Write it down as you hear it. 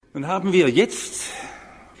Nun haben wir jetzt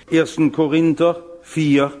 1. Korinther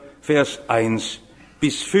 4, Vers 1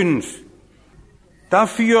 bis 5.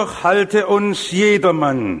 Dafür halte uns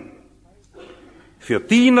jedermann für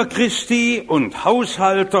Diener Christi und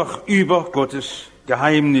Haushalter über Gottes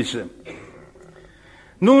Geheimnisse.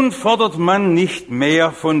 Nun fordert man nicht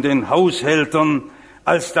mehr von den Haushältern,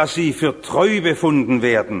 als dass sie für treu befunden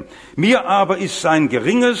werden. Mir aber ist ein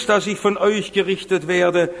Geringes, dass ich von euch gerichtet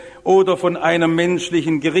werde oder von einem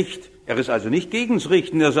menschlichen Gericht. Er ist also nicht gegens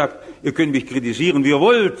Richten, er sagt, ihr könnt mich kritisieren, wie ihr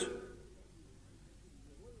wollt.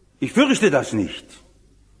 Ich fürchte das nicht.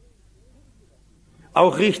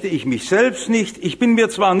 Auch richte ich mich selbst nicht. Ich bin mir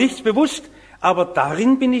zwar nichts bewusst, aber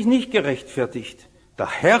darin bin ich nicht gerechtfertigt. Der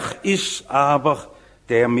Herr ist aber,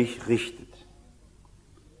 der mich richtet.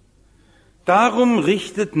 Darum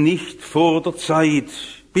richtet nicht vor der Zeit,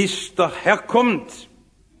 bis der Herr kommt,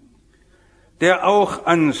 der auch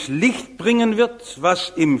ans Licht bringen wird, was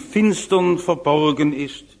im Finstern verborgen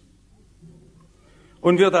ist,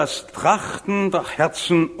 und wird das Trachten der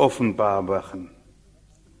Herzen offenbar machen.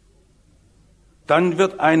 Dann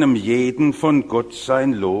wird einem jeden von Gott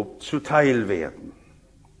sein Lob zuteil werden.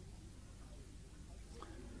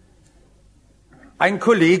 Ein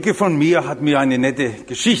Kollege von mir hat mir eine nette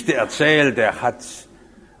Geschichte erzählt. Er hat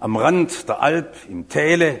am Rand der Alp im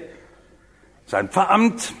Täle sein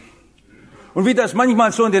Pfarramt. Und wie das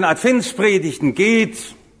manchmal so in den Adventspredigten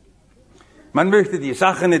geht, man möchte die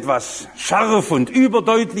Sachen etwas scharf und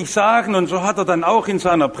überdeutlich sagen. Und so hat er dann auch in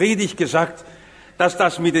seiner Predigt gesagt, dass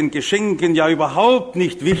das mit den Geschenken ja überhaupt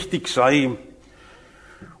nicht wichtig sei.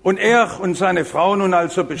 Und er und seine Frau nun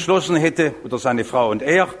also beschlossen hätte, oder seine Frau und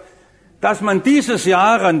er, dass man dieses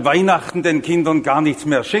Jahr an Weihnachten den Kindern gar nichts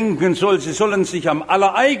mehr schenken soll. Sie sollen sich am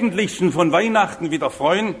allereigentlichsten von Weihnachten wieder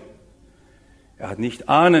freuen. Er hat nicht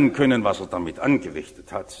ahnen können, was er damit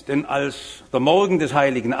angerichtet hat. Denn als der Morgen des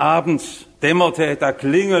Heiligen Abends dämmerte, da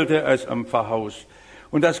klingelte es am Pfarrhaus.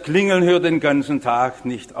 Und das Klingeln hört den ganzen Tag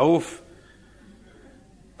nicht auf.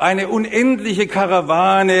 Eine unendliche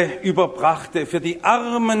Karawane überbrachte für die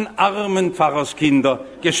armen Pfarrerskinder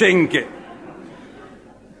Geschenke.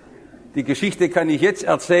 Die Geschichte kann ich jetzt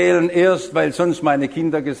erzählen, erst weil sonst meine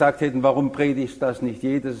Kinder gesagt hätten, warum predigst das nicht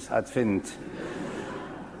jedes Advent?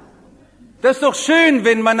 Das ist doch schön,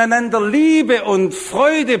 wenn man einander Liebe und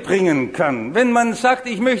Freude bringen kann. Wenn man sagt,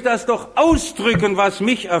 ich möchte das doch ausdrücken, was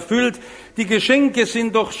mich erfüllt. Die Geschenke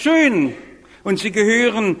sind doch schön und sie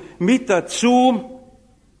gehören mit dazu.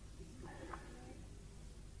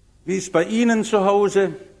 Wie ist bei Ihnen zu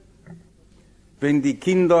Hause, wenn die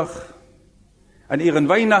Kinder an ihren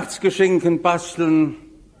Weihnachtsgeschenken basteln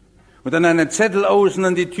und dann einen Zettel außen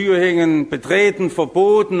an die Tür hängen, betreten,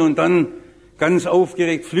 verboten, und dann ganz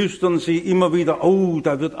aufgeregt flüstern sie immer wieder, oh,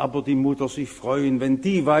 da wird aber die Mutter sich freuen, wenn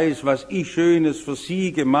die weiß, was ich Schönes für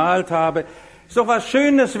sie gemalt habe. Ist doch was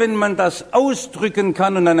Schönes, wenn man das ausdrücken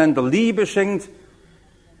kann und einander Liebe schenkt.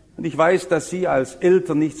 Und ich weiß, dass Sie als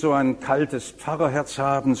Eltern nicht so ein kaltes Pfarrerherz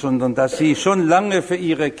haben, sondern dass Sie schon lange für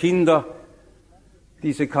Ihre Kinder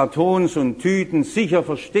diese Kartons und Tüten sicher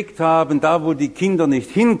versteckt haben, da wo die Kinder nicht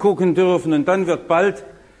hingucken dürfen. Und dann wird bald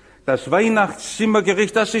das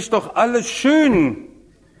Weihnachtszimmergericht, das ist doch alles schön.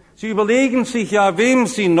 Sie überlegen sich ja, wem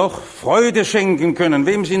Sie noch Freude schenken können,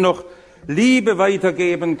 wem Sie noch Liebe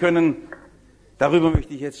weitergeben können. Darüber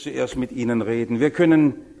möchte ich jetzt zuerst mit Ihnen reden. Wir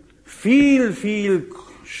können viel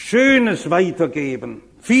Schönes weitergeben.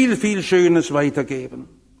 Viel Schönes weitergeben.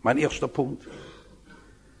 Mein erster Punkt.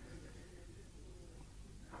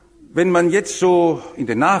 Wenn man jetzt so in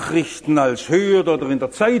den Nachrichten als hört oder in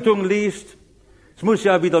der Zeitung liest, es muss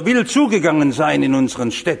ja wieder wild zugegangen sein in unseren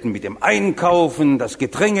Städten mit dem Einkaufen, das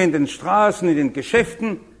Gedränge in den Straßen, in den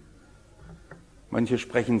Geschäften. Manche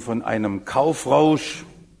sprechen von einem Kaufrausch,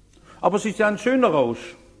 aber es ist ja ein schöner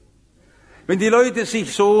Rausch. Wenn die Leute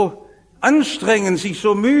sich so anstrengen, sich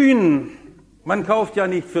so mühen, man kauft ja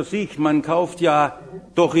nicht für sich, man kauft ja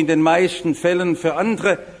doch in den meisten Fällen für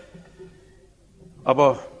andere,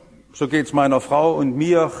 aber so geht's meiner Frau und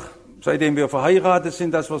mir, seitdem wir verheiratet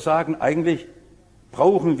sind, dass wir sagen, eigentlich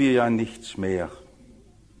brauchen wir ja nichts mehr.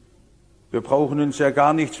 Wir brauchen uns ja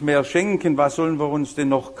gar nichts mehr schenken. Was sollen wir uns denn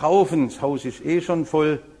noch kaufen? Das Haus ist eh schon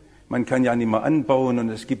voll. Man kann ja nicht mehr anbauen und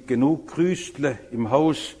es gibt genug Krüstle im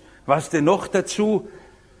Haus. Was denn noch dazu?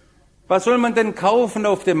 Was soll man denn kaufen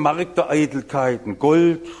auf dem Markt der Eitelkeiten?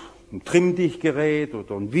 Gold, ein Trimmdichtgerät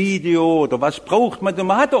oder ein Video oder was braucht man denn?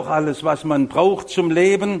 Man hat doch alles, was man braucht zum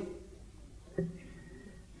Leben.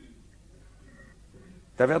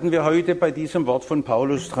 Da werden wir heute bei diesem Wort von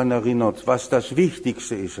Paulus dran erinnert, was das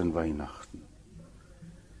Wichtigste ist an Weihnachten.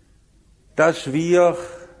 Dass wir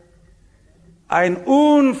ein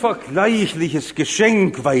unvergleichliches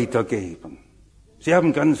Geschenk weitergeben. Sie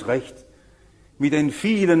haben ganz recht. Mit den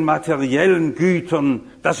vielen materiellen Gütern,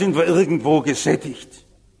 da sind wir irgendwo gesättigt.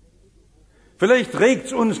 Vielleicht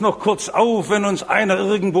regt's uns noch kurz auf, wenn uns einer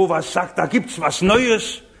irgendwo was sagt, da gibt's was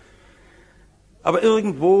Neues. Aber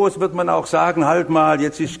irgendwo wird man auch sagen, halt mal,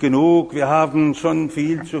 jetzt ist genug, wir haben schon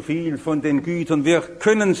viel zu viel von den Gütern, wir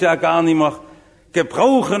können es ja gar nicht mehr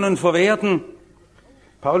gebrauchen und verwerten.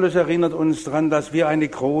 Paulus erinnert uns daran, dass wir eine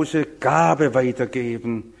große Gabe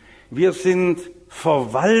weitergeben. Wir sind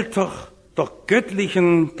Verwalter der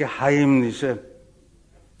göttlichen Geheimnisse.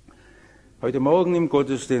 Heute Morgen im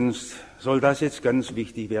Gottesdienst soll das jetzt ganz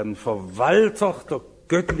wichtig werden. Verwalter der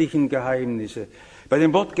göttlichen Geheimnisse. Bei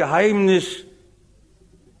dem Wort Geheimnis,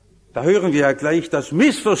 da hören wir ja gleich das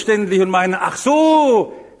Missverständliche und meinen, ach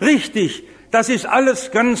so, richtig, das ist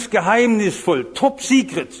alles ganz geheimnisvoll, top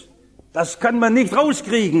secret. Das kann man nicht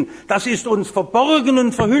rauskriegen. Das ist uns verborgen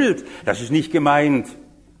und verhüllt. Das ist nicht gemeint.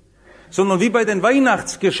 Sondern wie bei den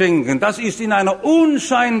Weihnachtsgeschenken, das ist in einer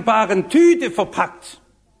unscheinbaren Tüte verpackt.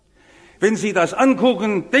 Wenn Sie das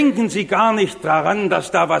angucken, denken Sie gar nicht daran,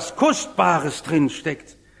 dass da was Kostbares drin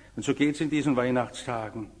steckt. Und so geht's in diesen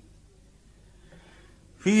Weihnachtstagen.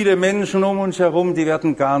 Viele Menschen um uns herum, die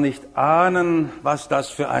werden gar nicht ahnen, was das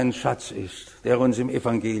für ein Schatz ist, der uns im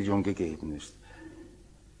Evangelium gegeben ist.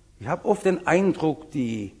 Ich habe oft den Eindruck,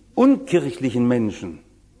 die unkirchlichen Menschen,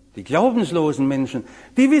 die glaubenslosen Menschen,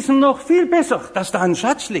 die wissen noch viel besser, dass da ein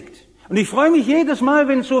Schatz liegt. Und ich freue mich jedes Mal,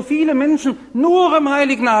 wenn so viele Menschen nur am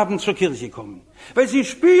Heiligen Abend zur Kirche kommen. Weil sie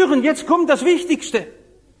spüren, jetzt kommt das Wichtigste.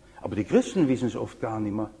 Aber die Christen wissen es oft gar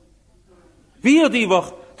nicht mehr. Wir, die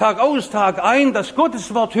wir Tag aus, Tag ein das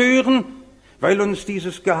Gotteswort hören, weil uns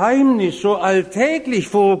dieses Geheimnis so alltäglich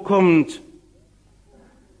vorkommt.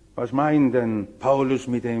 Was meint denn Paulus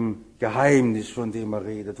mit dem Geheimnis, von dem er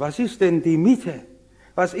redet? Was ist denn die Mitte?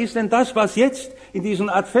 Was ist denn das, was jetzt in diesen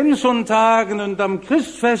Adventssonntagen und am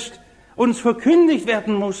Christfest uns verkündigt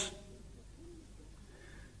werden muss?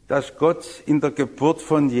 Dass Gott in der Geburt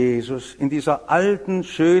von Jesus, in dieser alten,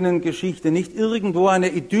 schönen Geschichte, nicht irgendwo eine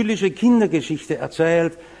idyllische Kindergeschichte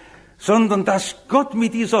erzählt, sondern dass Gott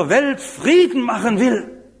mit dieser Welt Frieden machen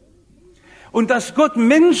will. Und dass Gott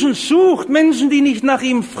Menschen sucht, Menschen, die nicht nach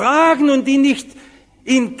ihm fragen und die nicht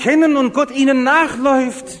ihn kennen und Gott ihnen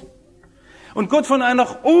nachläuft. Und Gott von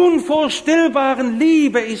einer unvorstellbaren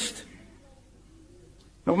Liebe ist.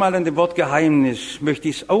 Nochmal an dem Wort Geheimnis möchte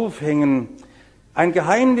ich es aufhängen. Ein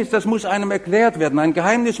Geheimnis, das muss einem erklärt werden. Ein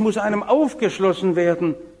Geheimnis muss einem aufgeschlossen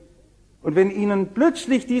werden. Und wenn Ihnen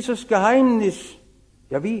plötzlich dieses Geheimnis,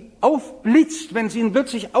 ja wie aufblitzt, wenn es Ihnen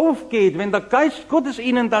plötzlich aufgeht, wenn der Geist Gottes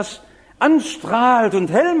Ihnen das anstrahlt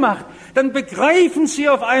und hell macht, dann begreifen Sie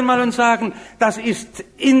auf einmal und sagen, das ist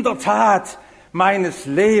in der Tat meines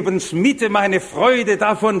Lebens Mitte, meine Freude,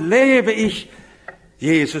 davon lebe ich.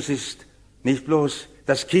 Jesus ist nicht bloß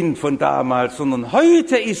das Kind von damals, sondern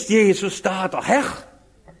heute ist Jesus da, der Herr.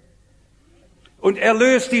 Und er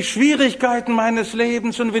löst die Schwierigkeiten meines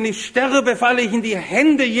Lebens und wenn ich sterbe, falle ich in die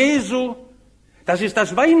Hände Jesu. Das ist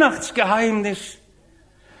das Weihnachtsgeheimnis.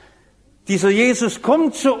 Dieser Jesus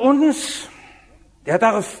kommt zu uns, der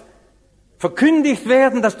darf verkündigt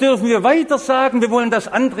werden, das dürfen wir weiter sagen. Wir wollen das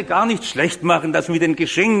andere gar nicht schlecht machen, das mit den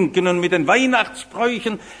Geschenken und mit den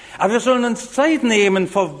Weihnachtsbräuchen. Aber wir sollen uns Zeit nehmen,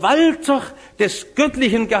 Verwalter des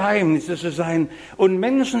göttlichen Geheimnisses zu sein und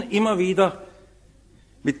Menschen immer wieder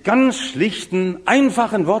mit ganz schlichten,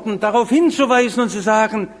 einfachen Worten darauf hinzuweisen und zu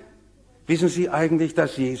sagen, wissen Sie eigentlich,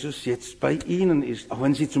 dass Jesus jetzt bei Ihnen ist? Auch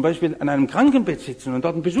wenn Sie zum Beispiel an einem Krankenbett sitzen und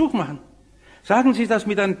dort einen Besuch machen. Sagen Sie das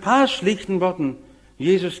mit ein paar schlichten Worten.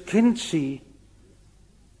 Jesus kennt Sie.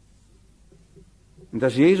 Und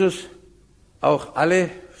dass Jesus auch alle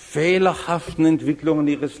fehlerhaften Entwicklungen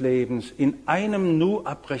Ihres Lebens in einem Nu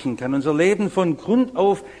abbrechen kann, unser Leben von Grund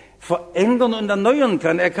auf verändern und erneuern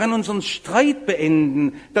kann. Er kann unseren Streit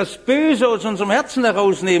beenden, das Böse aus unserem Herzen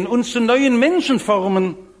herausnehmen, uns zu neuen Menschen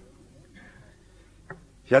formen.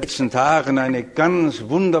 Ich hatte in den letzten Tagen eine ganz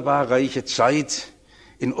wunderbar reiche Zeit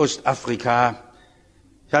in Ostafrika.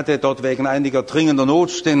 Ich hatte dort wegen einiger dringender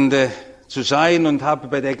Notstände zu sein und habe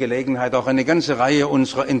bei der Gelegenheit auch eine ganze Reihe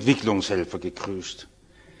unserer Entwicklungshelfer gegrüßt.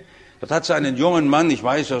 Dort hat es einen jungen Mann, ich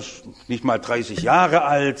weiß, er ist nicht mal 30 Jahre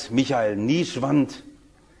alt, Michael Nieswand,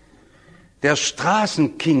 der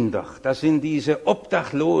Straßenkinder, das sind diese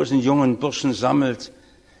obdachlosen jungen Burschen, sammelt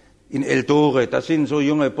in Eldore. Das sind so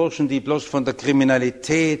junge Burschen, die bloß von der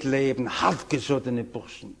Kriminalität leben, hartgesottene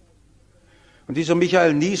Burschen. Und dieser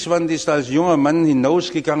Michael Nieswand ist als junger Mann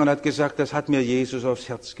hinausgegangen und hat gesagt, das hat mir Jesus aufs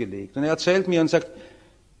Herz gelegt. Und er erzählt mir und sagt,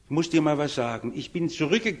 Ich muss dir mal was sagen. Ich bin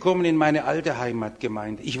zurückgekommen in meine alte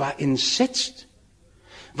Heimatgemeinde. Ich war entsetzt,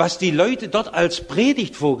 was die Leute dort als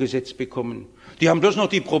Predigt vorgesetzt bekommen. Die haben bloß noch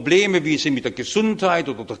die Probleme, wie sie mit der Gesundheit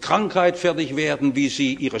oder der Krankheit fertig werden, wie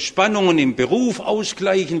sie ihre Spannungen im Beruf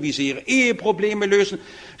ausgleichen, wie sie ihre Eheprobleme lösen.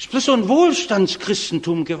 Es ist bloß so ein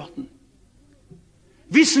Wohlstandschristentum geworden.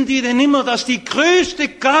 Wissen die denn immer, dass die größte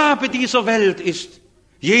Gabe dieser Welt ist?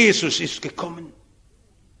 Jesus ist gekommen.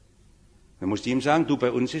 Dann musste ich ihm sagen, du,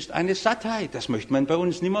 bei uns ist eine Sattheit. Das möchte man bei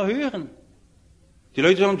uns nicht mehr hören. Die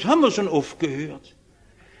Leute sagen, das haben wir schon oft gehört.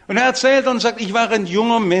 Und er erzählt und sagt, ich war ein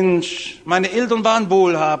junger Mensch. Meine Eltern waren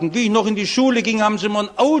wohlhabend. Wie ich noch in die Schule ging, haben sie mir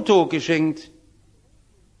ein Auto geschenkt.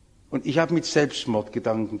 Und ich habe mit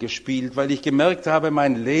Selbstmordgedanken gespielt, weil ich gemerkt habe,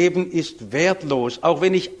 mein Leben ist wertlos, auch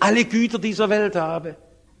wenn ich alle Güter dieser Welt habe.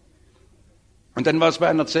 Und dann war es bei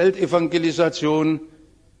einer Zeltevangelisation,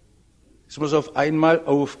 ist mir so auf einmal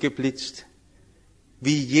aufgeblitzt,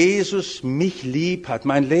 wie Jesus mich lieb hat.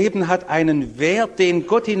 Mein Leben hat einen Wert, den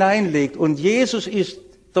Gott hineinlegt. Und Jesus ist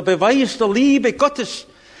der Beweis der Liebe Gottes.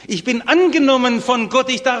 Ich bin angenommen von Gott,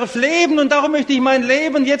 ich darf leben und darum möchte ich mein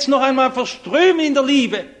Leben jetzt noch einmal verströmen in der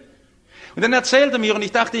Liebe. Und dann erzählt er mir, und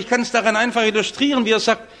ich dachte, ich kann es daran einfach illustrieren, wie er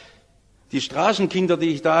sagt, die Straßenkinder, die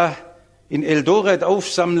ich da in Eldoret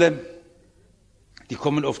aufsammle, die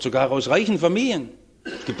kommen oft sogar aus reichen Familien.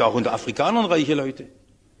 Es gibt auch unter Afrikanern reiche Leute.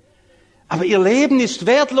 Aber ihr Leben ist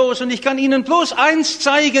wertlos und ich kann ihnen bloß eins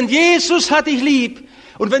zeigen, Jesus hat dich lieb.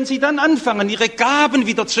 Und wenn sie dann anfangen, ihre Gaben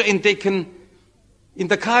wieder zu entdecken, in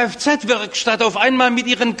der Kfz-Werkstatt auf einmal mit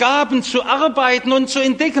ihren Gaben zu arbeiten und zu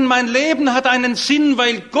entdecken, mein Leben hat einen Sinn,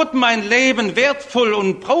 weil Gott mein Leben wertvoll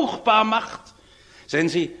und brauchbar macht. Sehen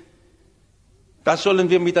Sie, das sollen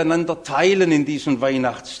wir miteinander teilen in diesen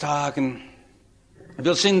Weihnachtstagen.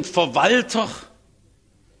 Wir sind Verwalter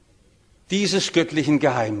dieses göttlichen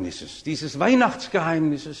Geheimnisses, dieses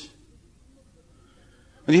Weihnachtsgeheimnisses.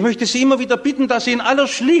 Und ich möchte Sie immer wieder bitten, dass Sie in aller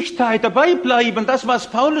Schlichtheit dabei bleiben, das, was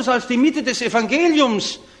Paulus als die Mitte des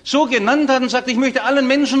Evangeliums so genannt hat und sagt, ich möchte allen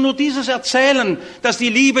Menschen nur dieses erzählen, dass die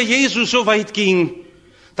Liebe Jesu so weit ging,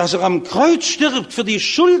 dass er am Kreuz stirbt für die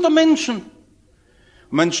Schuld der Menschen.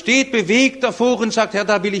 Und man steht bewegt davor und sagt, Herr,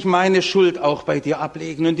 da will ich meine Schuld auch bei dir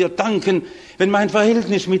ablegen und dir danken, wenn mein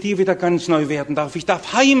Verhältnis mit dir wieder ganz neu werden darf. Ich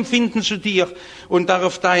darf heimfinden zu dir und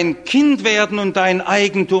darf dein Kind werden und dein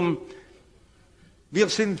Eigentum. Wir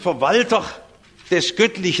sind Verwalter des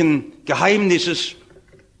göttlichen Geheimnisses.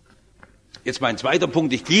 Jetzt mein zweiter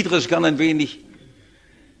Punkt, ich gliedere es gerne ein wenig,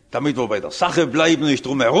 damit wir bei der Sache bleiben und nicht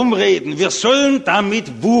drum herum reden. Wir sollen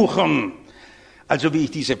damit wuchern. Also wie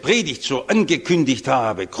ich diese Predigt so angekündigt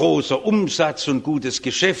habe, großer Umsatz und gutes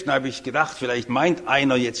Geschäft, da habe ich gedacht, vielleicht meint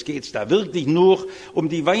einer, jetzt geht's da wirklich nur um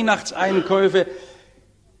die Weihnachtseinkäufe.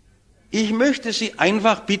 Ich möchte Sie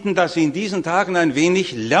einfach bitten, dass Sie in diesen Tagen ein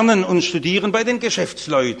wenig lernen und studieren bei den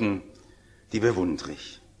Geschäftsleuten. Die bewundere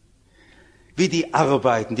ich. Wie die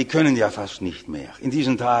arbeiten, die können ja fast nicht mehr in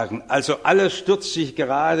diesen Tagen. Also alles stürzt sich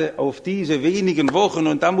gerade auf diese wenigen Wochen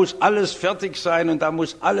und da muss alles fertig sein und da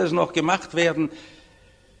muss alles noch gemacht werden.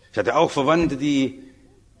 Ich hatte auch Verwandte, die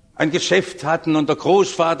ein Geschäft hatten und der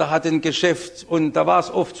Großvater hatte ein Geschäft und da war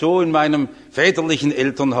es oft so in meinem väterlichen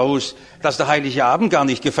Elternhaus, dass der Heilige Abend gar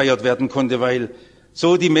nicht gefeiert werden konnte, weil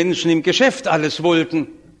so die Menschen im Geschäft alles wollten.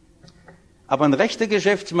 Aber ein rechter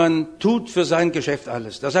Geschäftsmann tut für sein Geschäft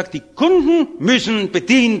alles. Der sagt, die Kunden müssen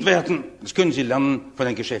bedient werden. Das können Sie lernen von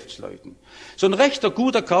den Geschäftsleuten. So ein rechter,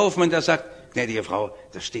 guter Kaufmann, der sagt, gnädige Frau,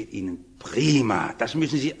 das steht Ihnen prima, das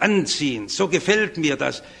müssen Sie anziehen, so gefällt mir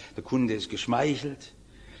das. Der Kunde ist geschmeichelt.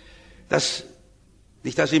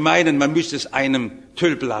 Nicht, dass Sie meinen, man müsste es einem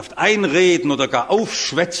tölpelhaft einreden oder gar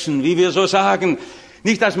aufschwätzen, wie wir so sagen.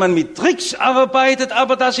 Nicht, dass man mit Tricks arbeitet,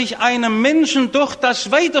 aber dass ich einem Menschen doch das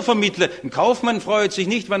weitervermittle. Ein Kaufmann freut sich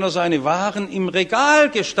nicht, wenn er seine Waren im Regal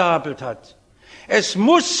gestapelt hat. Es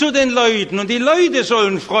muss zu den Leuten und die Leute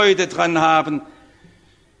sollen Freude dran haben.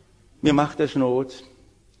 Mir macht es Not,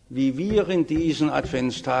 wie wir in diesen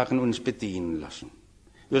Adventstagen uns bedienen lassen.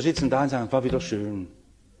 Wir sitzen da und sagen, war wieder schön.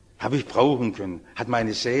 Habe ich brauchen können, hat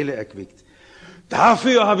meine Seele erquickt.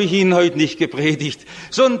 Dafür habe ich Ihnen heute nicht gepredigt,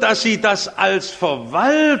 sondern dass Sie das als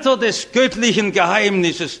Verwalter des göttlichen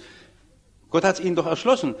Geheimnisses, Gott hat es Ihnen doch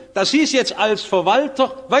erschlossen, dass Sie es jetzt als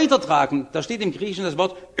Verwalter weitertragen. Da steht im Griechischen das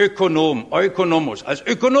Wort Ökonom, Ökonomos, als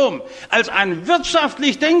Ökonom, als ein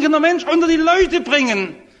wirtschaftlich denkender Mensch unter die Leute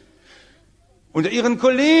bringen. Unter Ihren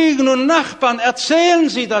Kollegen und Nachbarn erzählen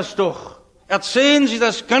Sie das doch. Erzählen Sie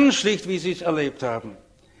das ganz schlicht, wie Sie es erlebt haben.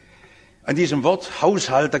 An diesem Wort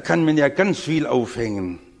Haushalter kann man ja ganz viel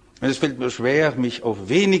aufhängen. Und es fällt mir schwer, mich auf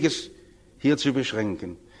weniges hier zu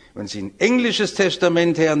beschränken. Wenn Sie ein englisches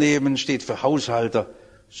Testament hernehmen, steht für Haushalter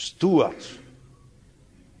Steward.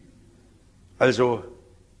 Also,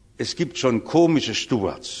 es gibt schon komische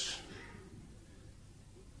Stewards.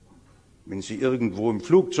 Wenn Sie irgendwo im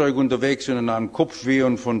Flugzeug unterwegs sind und haben Kopfweh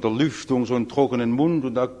und von der Lüftung so einen trockenen Mund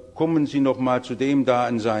und da kommen Sie noch mal zu dem da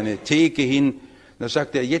an seine Theke hin, da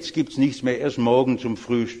sagt er, jetzt gibt's nichts mehr, erst morgen zum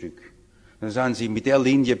Frühstück. Dann sagen Sie, mit der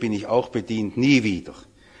Linie bin ich auch bedient, nie wieder.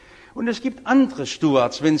 Und es gibt andere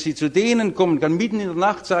Stewards, wenn Sie zu denen kommen, kann mitten in der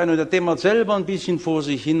Nacht sein und der dämmert selber ein bisschen vor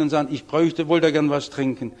sich hin und sagt, wollte er gern was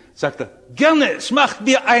trinken. Sagt er, gerne, es macht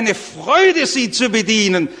mir eine Freude, Sie zu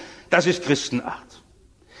bedienen. Das ist Christenart.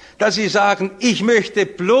 Dass Sie sagen, ich möchte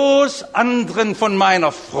bloß anderen von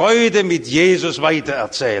meiner Freude mit Jesus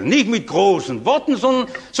weitererzählen. Nicht mit großen Worten, sondern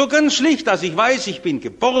so ganz schlicht, dass ich weiß, ich bin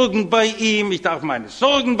geborgen bei ihm, ich darf meine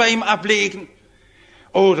Sorgen bei ihm ablegen.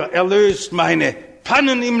 Oder er löst meine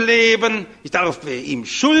Pannen im Leben, ich darf bei ihm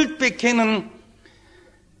Schuld bekennen.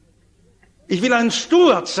 Ich will ein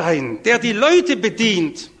Steward sein, der die Leute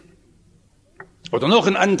bedient. Oder noch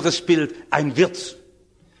ein anderes Bild, ein Wirt.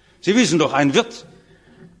 Sie wissen doch, ein Wirt,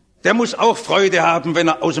 der muss auch Freude haben, wenn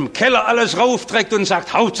er aus dem Keller alles raufträgt und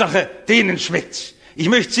sagt, Hauptsache, denen schmeckt's. Ich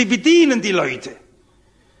möchte sie bedienen, die Leute.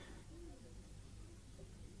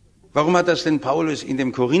 Warum hat das denn Paulus in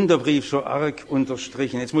dem Korintherbrief so arg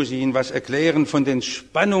unterstrichen? Jetzt muss ich Ihnen was erklären von den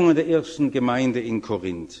Spannungen der ersten Gemeinde in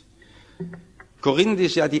Korinth. Korinth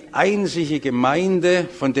ist ja die einzige Gemeinde,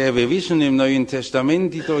 von der wir wissen im Neuen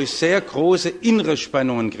Testament, die durch sehr große innere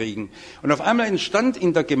Spannungen kriegen. Und auf einmal entstand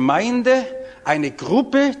in der Gemeinde eine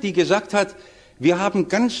Gruppe, die gesagt hat, wir haben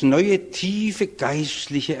ganz neue, tiefe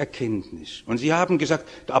geistliche Erkenntnis. Und sie haben gesagt,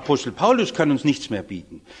 der Apostel Paulus kann uns nichts mehr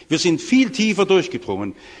bieten. Wir sind viel tiefer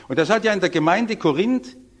durchgedrungen. Und das hat ja in der Gemeinde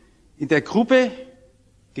Korinth, in der Gruppe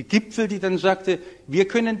gegipfelt, die dann sagte, wir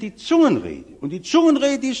können die Zungenrede. Und die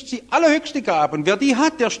Zungenrede ist die allerhöchste Gabe. Und wer die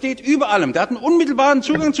hat, der steht über allem. Der hat einen unmittelbaren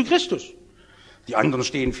Zugang zu Christus. Die anderen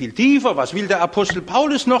stehen viel tiefer. Was will der Apostel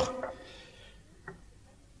Paulus noch?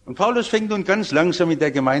 Und Paulus fängt nun ganz langsam mit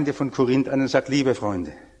der Gemeinde von Korinth an und sagt, liebe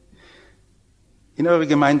Freunde, in eurer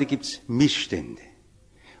Gemeinde gibt's Missstände.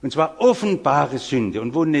 Und zwar offenbare Sünde.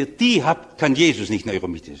 Und wo ihr die habt, kann Jesus nicht in eurer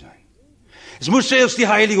Mitte sein. Es muss zuerst die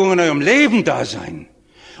Heiligung in eurem Leben da sein.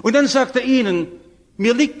 Und dann sagt er ihnen,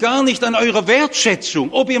 mir liegt gar nicht an eurer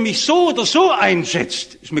Wertschätzung. Ob ihr mich so oder so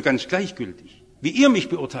einschätzt, ist mir ganz gleichgültig, wie ihr mich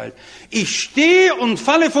beurteilt. Ich stehe und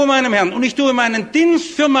falle vor meinem Herrn und ich tue meinen Dienst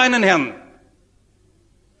für meinen Herrn.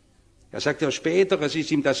 Er sagt ja später, es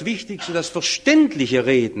ist ihm das Wichtigste, das verständliche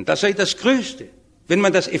Reden, das sei das Größte. Wenn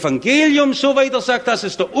man das Evangelium so weiter sagt, dass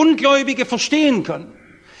es der Ungläubige verstehen kann.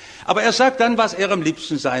 Aber er sagt dann, was er am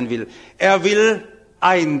liebsten sein will. Er will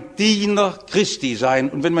ein Diener Christi sein.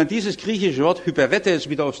 Und wenn man dieses griechische Wort Hyperetes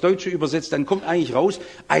wieder aufs Deutsche übersetzt, dann kommt eigentlich raus,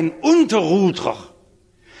 ein Unterrudrer.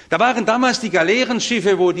 Da waren damals die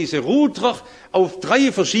Galeerenschiffe, wo diese Rudrer auf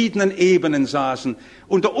 3 verschiedenen Ebenen saßen.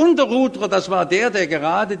 Und der Unterrudrer, das war der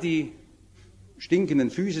gerade die stinkenden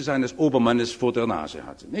Füße seines Obermannes vor der Nase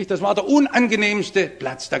hatte. Nicht? Das war der unangenehmste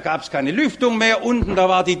Platz. Da gab es keine Lüftung mehr unten, da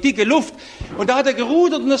war die dicke Luft. Und da hat er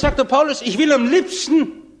gerudert und da sagte Paulus, ich will am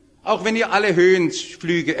liebsten, auch wenn ihr alle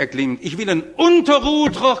Höhenflüge erklimmt, ich will ein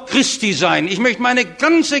Unterrudrer Christi sein. Ich möchte meine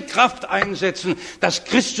ganze Kraft einsetzen, dass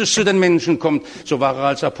Christus zu den Menschen kommt. So war er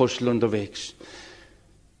als Apostel unterwegs.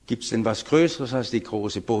 Gibt es denn was Größeres als die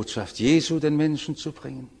große Botschaft Jesu den Menschen zu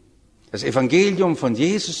bringen? Das Evangelium von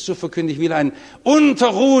Jesus zu verkünden. Ich will ein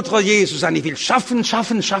Unterrudrer Jesus sein. Ich will schaffen.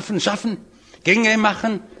 Gänge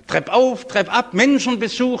machen, Trepp auf, Trepp ab, Menschen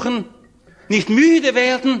besuchen, nicht müde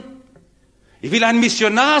werden. Ich will ein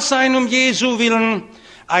Missionar sein um Jesu willen,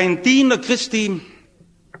 ein Diener Christi.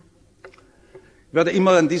 Ich werde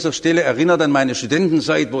immer an dieser Stelle erinnert an meine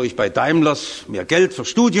Studentenzeit, wo ich bei Daimlers mehr Geld für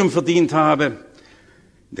Studium verdient habe,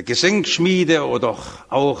 in der Gesenkschmiede oder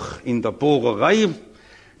auch in der Bohrerei.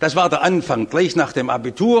 Das war der Anfang, gleich nach dem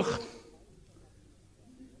Abitur.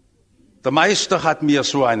 Der Meister hat mir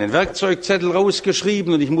so einen Werkzeugzettel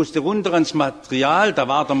rausgeschrieben und ich musste runter ans Material, da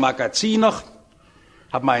war der Magaziner,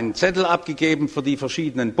 habe meinen Zettel abgegeben für die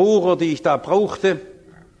verschiedenen Bohrer, die ich da brauchte.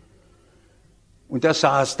 Und der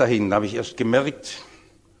saß dahin, da habe ich erst gemerkt,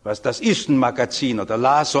 was das ist, ein Magaziner. Der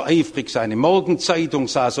las so eifrig seine Morgenzeitung,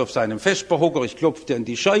 saß auf seinem Vesperhocker, ich klopfte an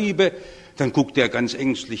die Scheibe, dann guckte er ganz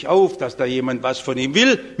ängstlich auf, dass da jemand was von ihm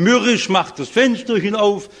will, mürrisch macht das Fensterchen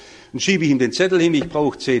auf, dann schiebe ich ihm den Zettel hin, ich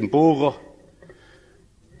brauche 10 Bohrer.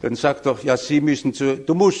 Dann sagt er, ja,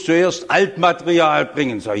 du musst zuerst Altmaterial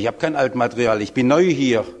bringen. Sag ich habe kein Altmaterial, ich bin neu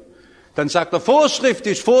hier. Dann sagt er, Vorschrift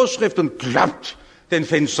ist Vorschrift und klappt den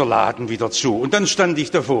Fensterladen wieder zu. Und dann stand ich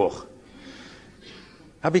davor.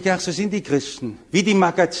 Habe ich gedacht, so sind die Christen, wie die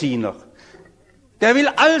Magaziner. Der will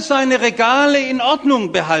all seine Regale in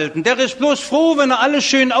Ordnung behalten. Der ist bloß froh, wenn er alles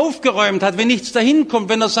schön aufgeräumt hat, wenn nichts dahin kommt,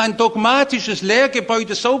 wenn er sein dogmatisches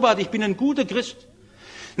Lehrgebäude sauber hat. Ich bin ein guter Christ.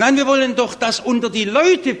 Nein, wir wollen doch das unter die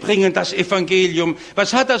Leute bringen, das Evangelium.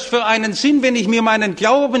 Was hat das für einen Sinn, wenn ich mir meinen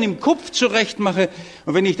Glauben im Kopf zurechtmache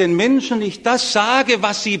und wenn ich den Menschen nicht das sage,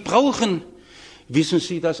 was sie brauchen? Wissen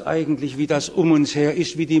Sie das eigentlich, wie das um uns her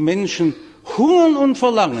ist, wie die Menschen hungern und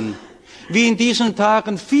verlangen, wie in diesen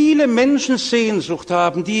Tagen viele Menschen Sehnsucht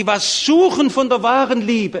haben, die was suchen von der wahren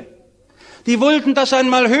Liebe. Die wollten das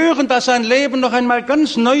einmal hören, dass ein Leben noch einmal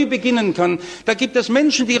ganz neu beginnen kann. Da gibt es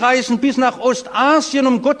Menschen, die reisen bis nach Ostasien,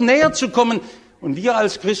 um Gott näher zu kommen. Und wir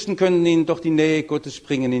als Christen können ihnen doch die Nähe Gottes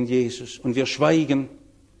bringen in Jesus. Und wir schweigen.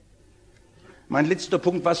 Mein letzter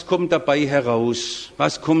Punkt, was kommt dabei heraus?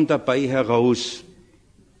 Was kommt dabei heraus?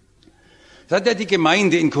 Das hat ja die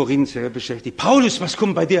Gemeinde in Korinth sehr beschäftigt. Paulus, was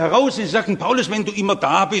kommt bei dir heraus? Sie sagten, Paulus, wenn du immer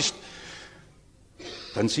da bist,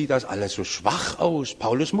 dann sieht das alles so schwach aus.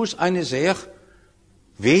 Paulus muss eine sehr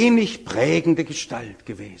wenig prägende Gestalt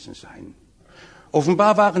gewesen sein.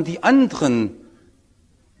 Offenbar waren die anderen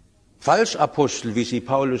Falschapostel, wie sie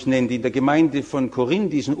Paulus nennt, in der Gemeinde von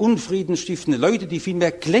Korinth, diesen unfriedensstiftenden Leute, die viel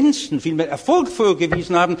mehr glänzten, viel mehr Erfolg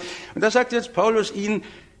vorgewiesen haben. Und da sagt jetzt Paulus ihnen,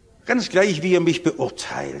 ganz gleich, wie ihr mich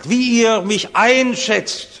beurteilt, wie ihr mich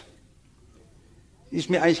einschätzt, ist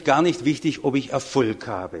mir eigentlich gar nicht wichtig, ob ich Erfolg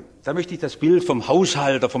habe. Da möchte ich das Bild vom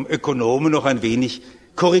Haushalter, vom Ökonomen noch ein wenig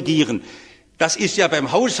korrigieren. Das ist ja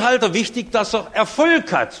beim Haushalter wichtig, dass er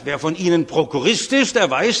Erfolg hat. Wer von Ihnen Prokurist ist, der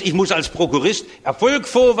weiß, ich muss als Prokurist Erfolg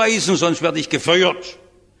vorweisen, sonst werde ich gefeuert.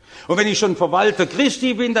 Und wenn ich schon Verwalter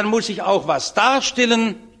Christi bin, dann muss ich auch was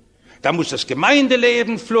darstellen. Da muss das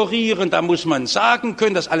Gemeindeleben florieren, da muss man sagen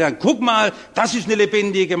können, dass alle sagen, guck mal, das ist eine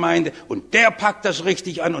lebendige Gemeinde und der packt das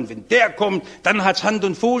richtig an und wenn der kommt, dann hat's Hand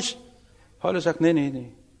und Fuß. Paulus sagt, nee.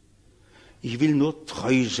 Ich will nur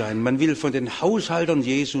treu sein. Man will von den Haushaltern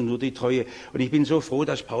Jesu nur die Treue. Und ich bin so froh,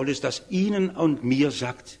 dass Paulus das Ihnen und mir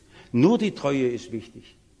sagt. Nur die Treue ist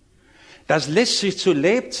wichtig. Das lässt sich zu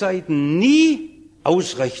Lebzeiten nie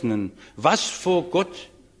ausrechnen, was vor Gott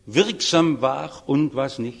wirksam war und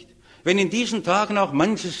was nicht. Wenn in diesen Tagen auch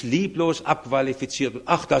manches lieblos abqualifiziert wird,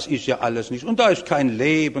 ach, das ist ja alles nicht, und da ist kein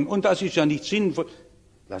Leben, und das ist ja nicht sinnvoll.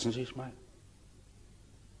 Lassen Sie es mal.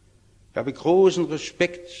 Ich habe großen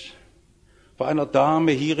Respekt vor einer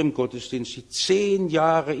Dame hier im Gottesdienst, die 10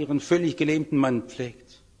 Jahre ihren völlig gelähmten Mann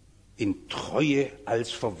pflegt, in Treue als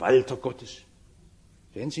Verwalter Gottes.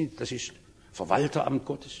 Sehen Sie, das ist Verwalteramt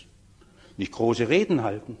Gottes. Nicht große Reden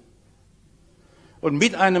halten. Und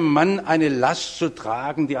mit einem Mann eine Last zu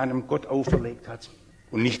tragen, die einem Gott auferlegt hat.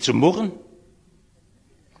 Und nicht zu murren.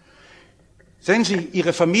 Sehen Sie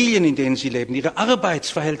Ihre Familien, in denen Sie leben, Ihre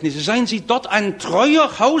Arbeitsverhältnisse. Seien Sie dort ein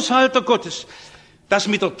treuer Haushalter Gottes. Das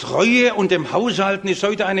mit der Treue und dem Haushalten ist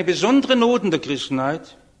heute eine besondere Not der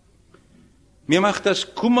Christenheit. Mir macht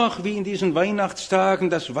das Kummer, wie in diesen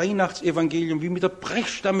Weihnachtstagen das Weihnachtsevangelium, wie mit der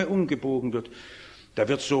Brechstange umgebogen wird. Da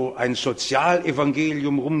wird so ein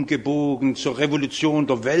Sozialevangelium rumgebogen zur Revolution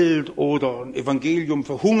der Welt oder ein Evangelium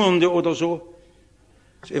für Hungernde oder so.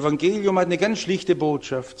 Das Evangelium hat eine ganz schlichte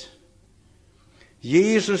Botschaft.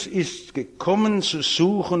 Jesus ist gekommen, zu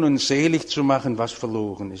suchen und selig zu machen, was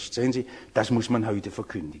verloren ist. Sehen Sie, das muss man heute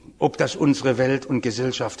verkündigen. Ob das unsere Welt und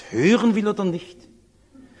Gesellschaft hören will oder nicht.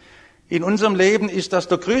 In unserem Leben ist das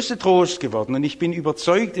der größte Trost geworden. Und ich bin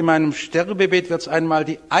überzeugt, in meinem Sterbebett wird es einmal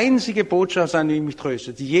die einzige Botschaft sein, die mich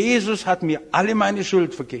tröstet. Jesus hat mir alle meine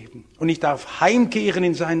Schuld vergeben. Und ich darf heimkehren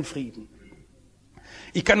in seinen Frieden.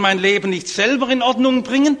 Ich kann mein Leben nicht selber in Ordnung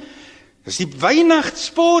bringen. Das ist die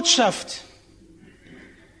Weihnachtsbotschaft.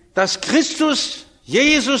 Dass Christus,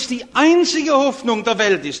 Jesus, die einzige Hoffnung der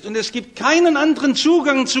Welt ist. Und es gibt keinen anderen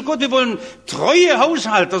Zugang zu Gott. Wir wollen treue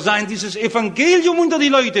Haushalter sein, dieses Evangelium unter die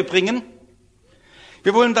Leute bringen.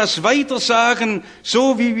 Wir wollen das weitersagen,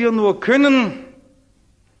 so wie wir nur können.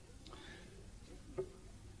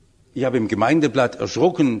 Ich habe im Gemeindeblatt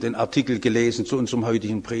erschrocken den Artikel gelesen zu unserem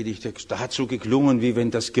heutigen Predigtext. Da hat so geklungen, wie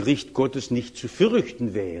wenn das Gericht Gottes nicht zu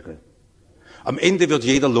fürchten wäre. Am Ende wird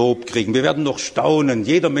jeder Lob kriegen. Wir werden noch staunen.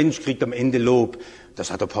 Jeder Mensch kriegt am Ende Lob.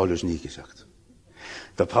 Das hat der Paulus nie gesagt.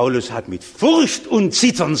 Der Paulus hat mit Furcht und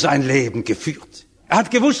Zittern sein Leben geführt. Er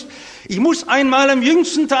hat gewusst, ich muss einmal am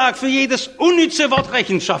jüngsten Tag für jedes unnütze Wort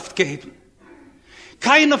Rechenschaft geben.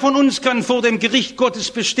 Keiner von uns kann vor dem Gericht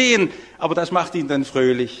Gottes bestehen, aber das macht ihn dann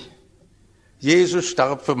fröhlich. Jesus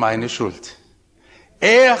starb für meine Schuld.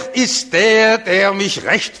 Er ist der mich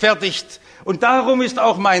rechtfertigt. Und darum ist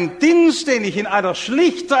auch mein Dienst, den ich in einer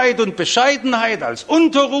Schlichtheit und Bescheidenheit als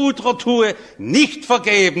Unterrudler tue, nicht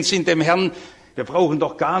vergebens in dem Herrn. Wir brauchen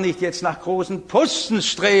doch gar nicht jetzt nach großen Posten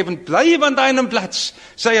streben. Bleib an deinem Platz,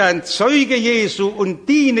 sei ein Zeuge Jesu und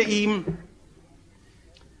diene ihm.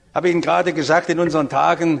 Habe Ihnen gerade gesagt, in unseren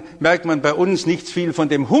Tagen merkt man bei uns nicht viel von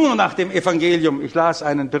dem Hunger nach dem Evangelium. Ich las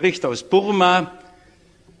einen Bericht aus Burma.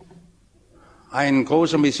 Ein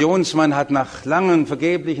großer Missionsmann hat nach langen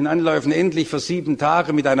vergeblichen Anläufen endlich für 7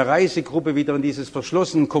 Tage mit einer Reisegruppe wieder in dieses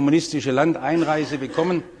verschlossene kommunistische Land Einreise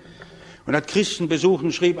bekommen und hat Christen besucht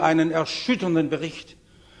und schrieb einen erschütternden Bericht,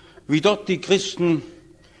 wie dort die Christen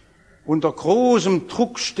unter großem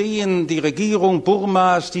Druck stehen, die Regierung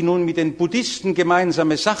Burmas, die nun mit den Buddhisten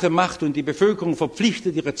gemeinsame Sache macht und die Bevölkerung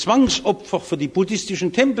verpflichtet, ihre Zwangsopfer für die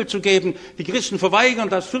buddhistischen Tempel zu geben. Die Christen verweigern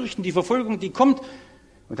das, fürchten die Verfolgung, die kommt.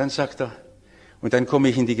 Und dann sagt er, und dann komme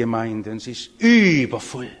ich in die Gemeinde und sie ist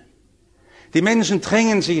übervoll. Die Menschen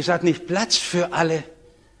drängen sich, es hat nicht Platz für alle,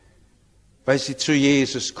 weil sie zu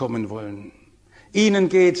Jesus kommen wollen. Ihnen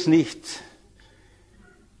geht's nicht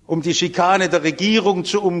um die Schikane der Regierung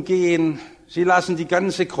zu umgehen. Sie lassen die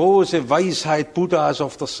ganze große Weisheit Buddhas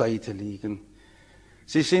auf der Seite liegen.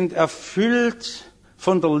 Sie sind erfüllt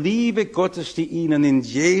von der Liebe Gottes, die ihnen in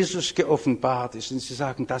Jesus geoffenbart ist. Und sie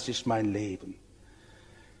sagen, das ist mein Leben.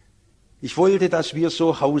 Ich wollte, dass wir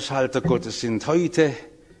so Haushalter Gottes sind. Heute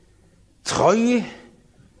treu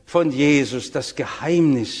von Jesus, das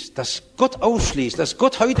Geheimnis, das Gott ausschließt, das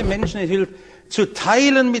Gott heute Menschen hilft, zu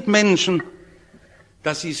teilen mit Menschen,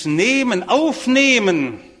 dass sie es nehmen,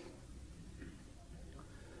 aufnehmen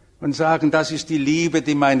und sagen, das ist die Liebe,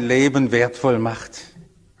 die mein Leben wertvoll macht.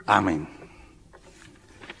 Amen.